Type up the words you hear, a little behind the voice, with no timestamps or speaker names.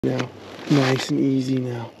Now, nice and easy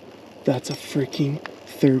now. That's a freaking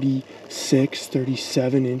 36,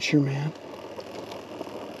 37 incher, man.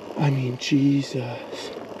 I mean, Jesus.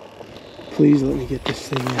 Please let me get this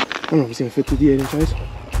thing in. I don't know if it's gonna fit through the 8-inch ice hole.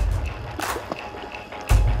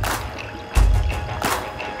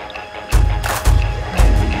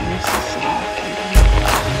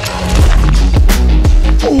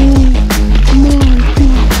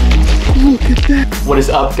 What is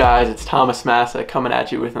up, guys? It's Thomas Massa coming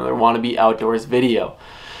at you with another Wannabe Outdoors video.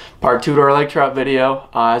 Part 2 to our lake trout video.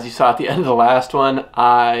 As you saw at the end of the last one,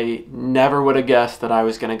 I never would have guessed that I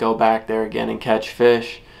was going to go back there again and catch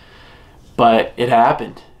fish, but it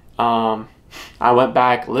happened. I went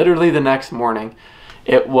back literally the next morning.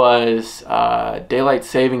 It was daylight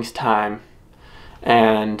savings time,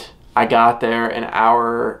 and I got there an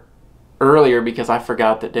hour earlier because I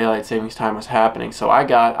forgot that daylight savings time was happening. So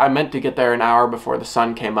I meant to get there an hour before the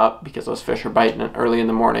sun came up because those fish are biting it early in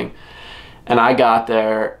the morning, and I got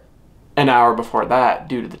there an hour before that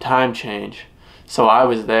due to the time change. So I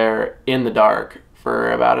was there in the dark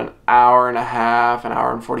for about an hour and a half, an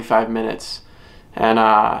hour and 45 minutes, and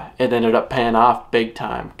it ended up paying off big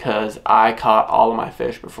time because I caught all of my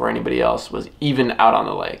fish before anybody else was even out on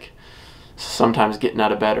the lake. So sometimes getting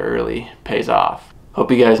out of bed early pays off. Hope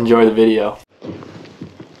you guys enjoy the video.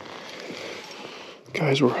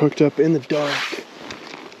 Guys, we're hooked up in the dark.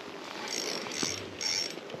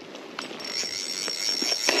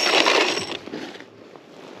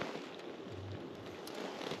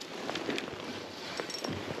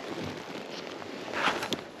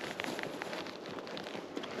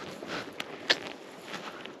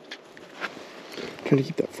 Trying to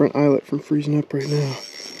keep that front eyelet from freezing up right now.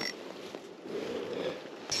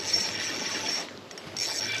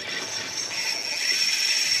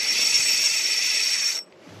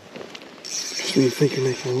 When you think you're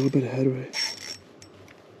making a little bit of headway,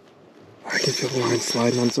 I can feel the line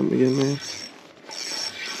sliding on something again, man.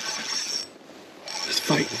 He's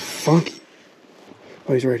fighting funky.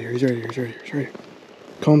 Oh, he's right here, he's right here, he's right here, he's right here.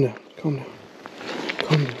 Calm down, calm down,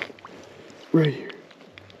 calm down. Right here.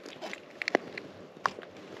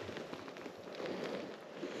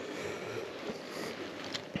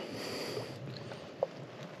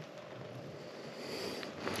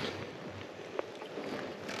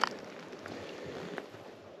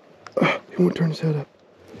 He won't turn his head up.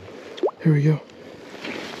 Here we go.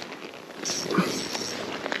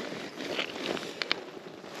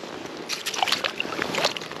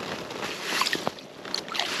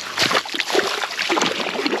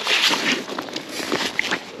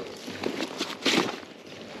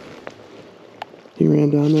 He ran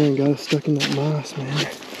down there and got us stuck in that moss, man.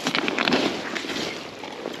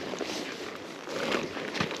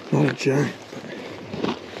 Not a giant,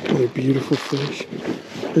 but another beautiful fish.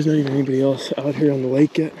 There's not even anybody else out here on the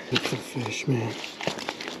lake yet. Beautiful fish, man.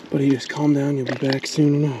 But just calm down, you'll be back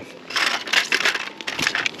soon enough.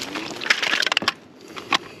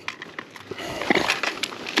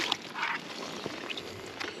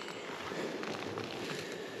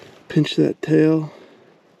 Pinch that tail.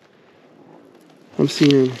 I'm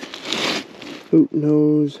seeing, oh,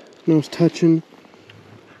 nose touching.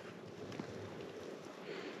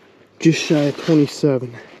 Just shy of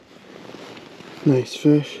 27. Nice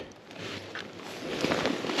fish.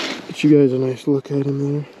 Get you guys a nice look at him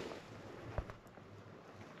there.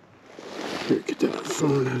 Here, get that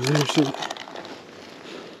phone out of there so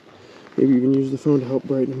maybe you can use the phone to help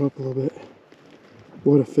brighten him up a little bit.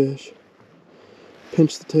 What a fish.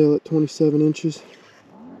 Pinch the tail at 27 inches.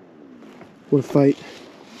 What a fight.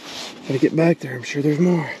 Gotta get back there, I'm sure there's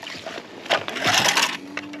more.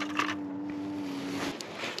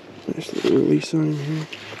 Nice little release on him here.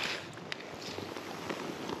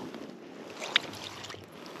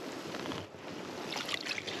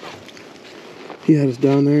 He had us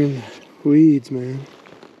down there in the weeds, man.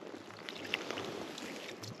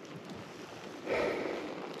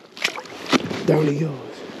 Down he goes.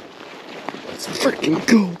 Let's freaking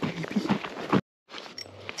go, baby.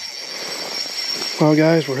 Well,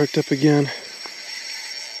 guys, we're hooked up again.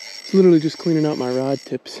 It's literally just cleaning out my rod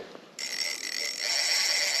tips.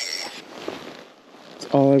 That's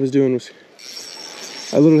all I was doing was,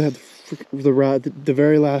 I literally had the rod, the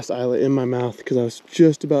very last eyelet in my mouth because I was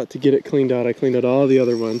just about to get it cleaned out. I cleaned out all the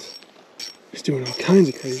other ones. Just doing all kinds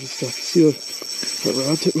of crazy stuff. You see that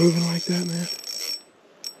rod tip moving like that, man?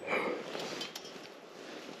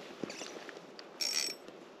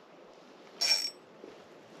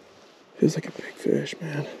 Feels like a big fish,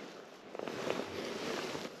 man.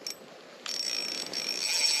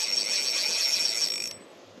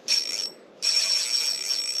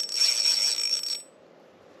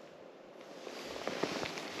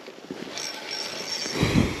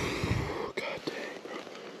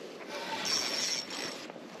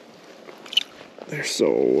 They're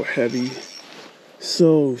so heavy,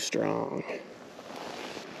 so strong.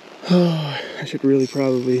 Oh, I should really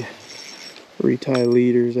probably retie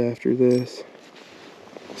leaders after this.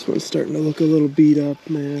 This one's starting to look a little beat up,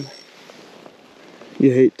 man.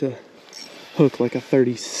 You hate to hook like a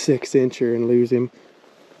 36 incher and lose him,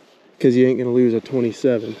 because you ain't gonna lose a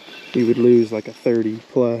 27. You would lose like a 30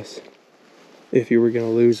 plus if you were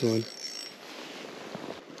gonna lose one.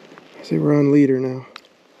 I say we're on leader now.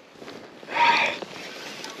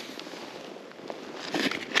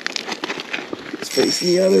 It's facing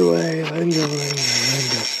the other way. Let him go, let him go, let him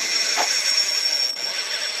go.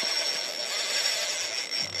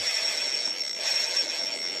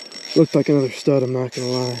 Looked like another stud, I'm not gonna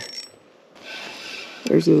lie.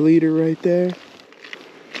 There's the leader right there.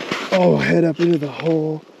 Oh, head up into the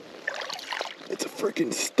hole. It's a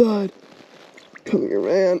freaking stud. Come here,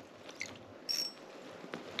 man.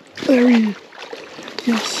 There he is.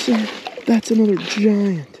 Yes, sir. That's another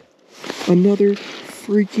giant. Another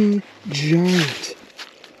freaking giant.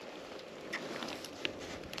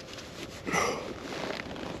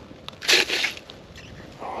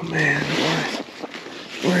 Oh, man, boys.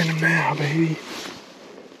 We're in them now, baby.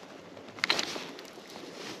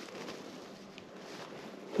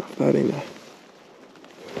 That ain't a...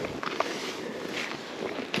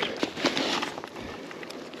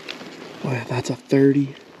 Boy, that's a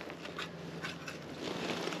 30.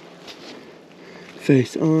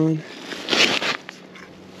 Face on.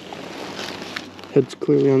 Head's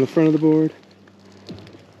clearly on the front of the board.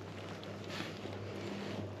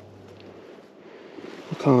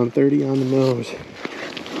 We'll call him 30 on the nose.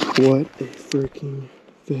 What a freaking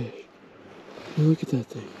fish. Look at that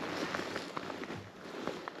thing.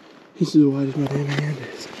 He's as wide as my damn hand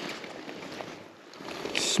is.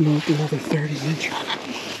 Smoked another 30 inch.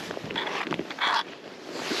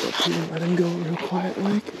 I'm gonna let him go real quiet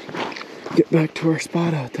like. Get back to our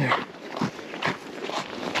spot out there.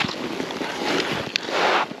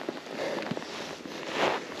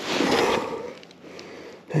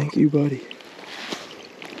 Thank you, buddy.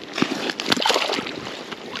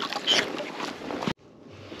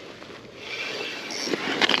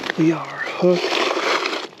 We are hooked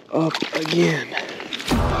up again.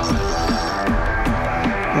 I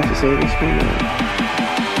have to say this one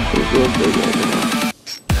is real big right now.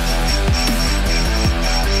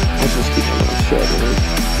 I'll just keep my mouth shut, right?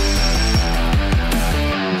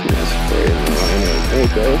 That's spray in the line. There we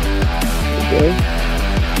go. Okay.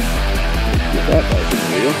 Get that back in the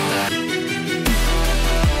wheel.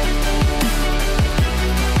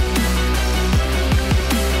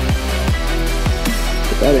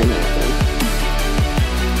 But that ain't nothing.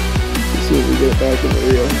 As soon as we get it back in the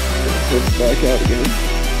reel, put it back out again.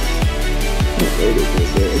 There it is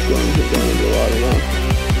right there. It's going to get down into the water now.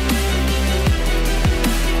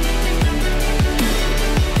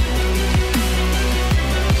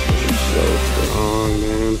 So strong,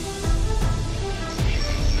 man.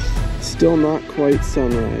 Still not quite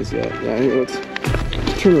sunrise yet. Yeah, let's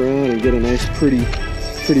turn around and get a nice, pretty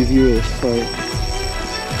view of this fight.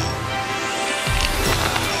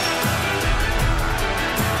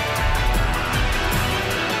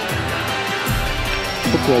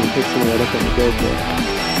 Hopefully I can pick some of that up on the GoPro.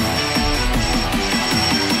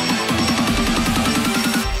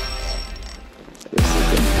 This is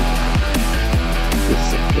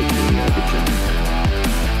a freaking nugget.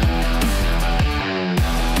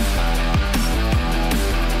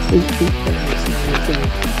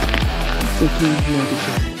 Freaking nugget.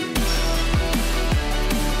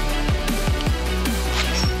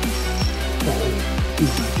 Oh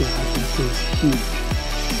my god, that thing's huge.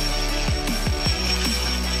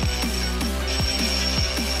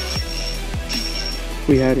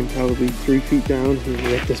 We had him probably 3 feet down. He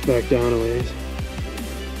ripped us back down a ways.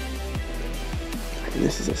 And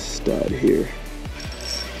this is a stud here.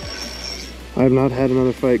 I have not had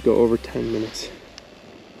another fight go over 10 minutes.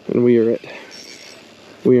 And we are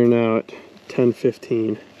now at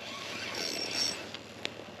 10:15.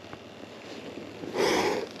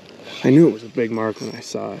 I knew it was a big mark when I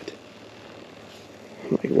saw it.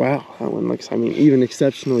 I'm like, wow, that one looks, I mean, even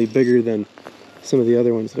exceptionally bigger than some of the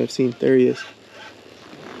other ones that I've seen. There he is.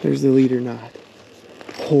 There's the leader knot.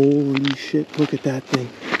 Holy shit, look at that thing.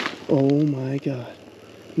 Oh my god.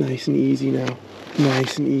 Nice and easy now.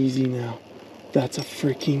 Nice and easy now. That's a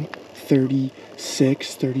freaking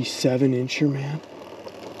 36, 37 incher, man.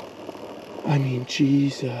 I mean,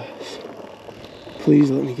 Jesus. Please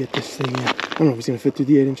let me get this thing in. I don't know if he's gonna fit through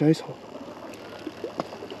the 8-inch ice hole.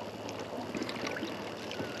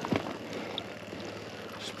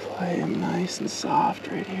 Just play him nice and soft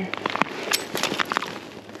right here.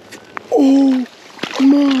 Oh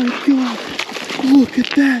my god! Look at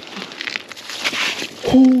that.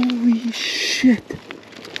 Holy shit.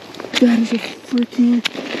 That is a freaking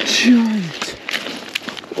giant.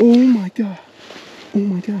 Oh my god. Oh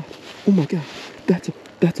my god. Oh my god. That's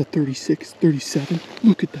a 36, 37.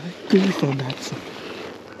 Look at that girth on that sucker.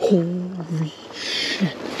 Holy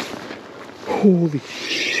shit. Holy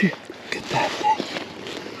shit. Look at that thing.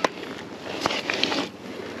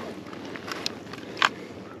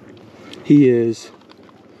 He is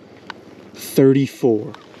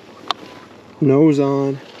 34. Nose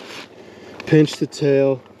on. Pinch the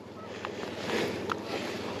tail.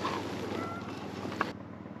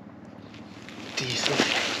 Decent.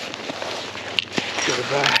 Go to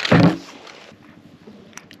back.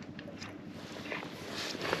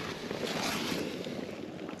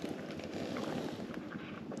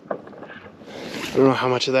 I don't know how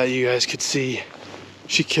much of that you guys could see.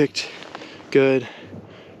 She kicked good,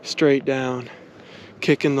 straight down,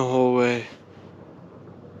 kicking the whole way.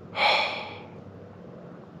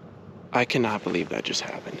 I cannot believe that just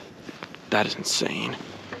happened. That is insane.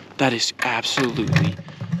 That is absolutely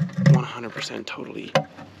 100% totally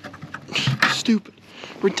stupid,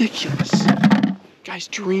 ridiculous. Guys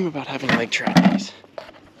dream about having lake trout days.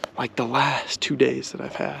 Like the last 2 days that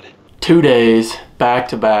I've had. 2 days back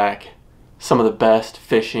to back. Some of the best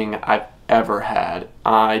fishing I've ever had.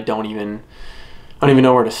 I don't even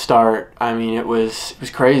know where to start. I mean, it was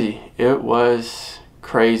crazy. It was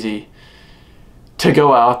crazy to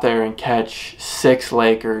go out there and catch 6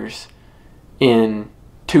 Lakers in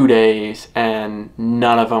 2 days, and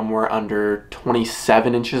none of them were under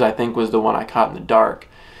 27 inches. I think was the one I caught in the dark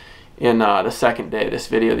in the second day of this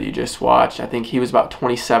video that you just watched. I think he was about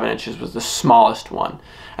 27 inches was the smallest one,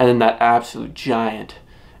 and then that absolute giant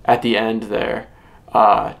at the end there,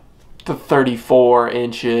 the 34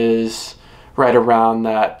 inches, right around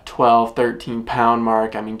that 12, 13 pound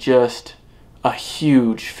mark. I mean, just a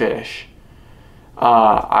huge fish.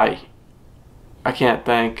 I can't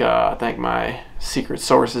thank my secret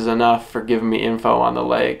sources enough for giving me info on the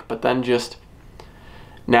lake, but then just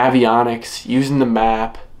Navionics, using the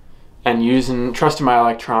map and trusting my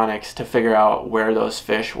electronics to figure out where those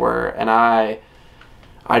fish were. And I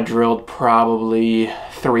drilled probably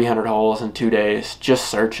 300 holes in 2 days just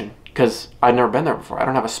searching, because I'd never been there before. I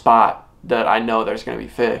don't have a spot that I know there's going to be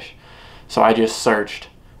fish. So I just searched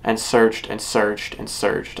and searched and searched and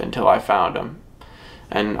searched until I found them.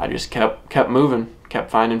 And I just kept moving,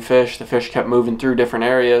 kept finding fish. The fish kept moving through different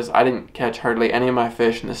areas. I didn't catch hardly any of my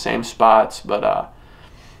fish in the same spots, but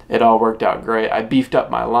it all worked out great. I beefed up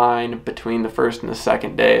my line between the first and the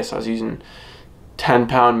second day, so I was using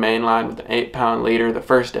 10-pound main line with an 8-pound leader. The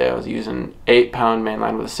first day I was using 8-pound main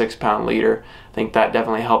line with a 6-pound leader. I think that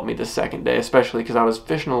definitely helped me the second day, especially because I was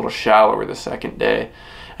fishing a little shallower the second day,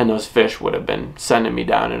 and those fish would have been sending me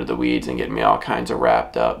down into the weeds and getting me all kinds of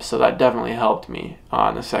wrapped up. So that definitely helped me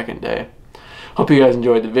on the second day. Hope you guys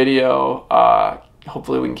enjoyed the video.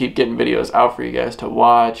 Hopefully we can keep getting videos out for you guys to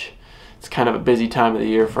watch. It's kind of a busy time of the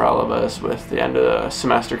year for all of us with the end of the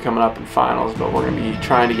semester coming up and finals, but we're going to be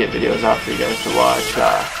trying to get videos out for you guys to watch.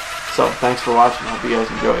 So thanks for watching. Hope you guys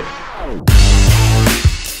enjoyed.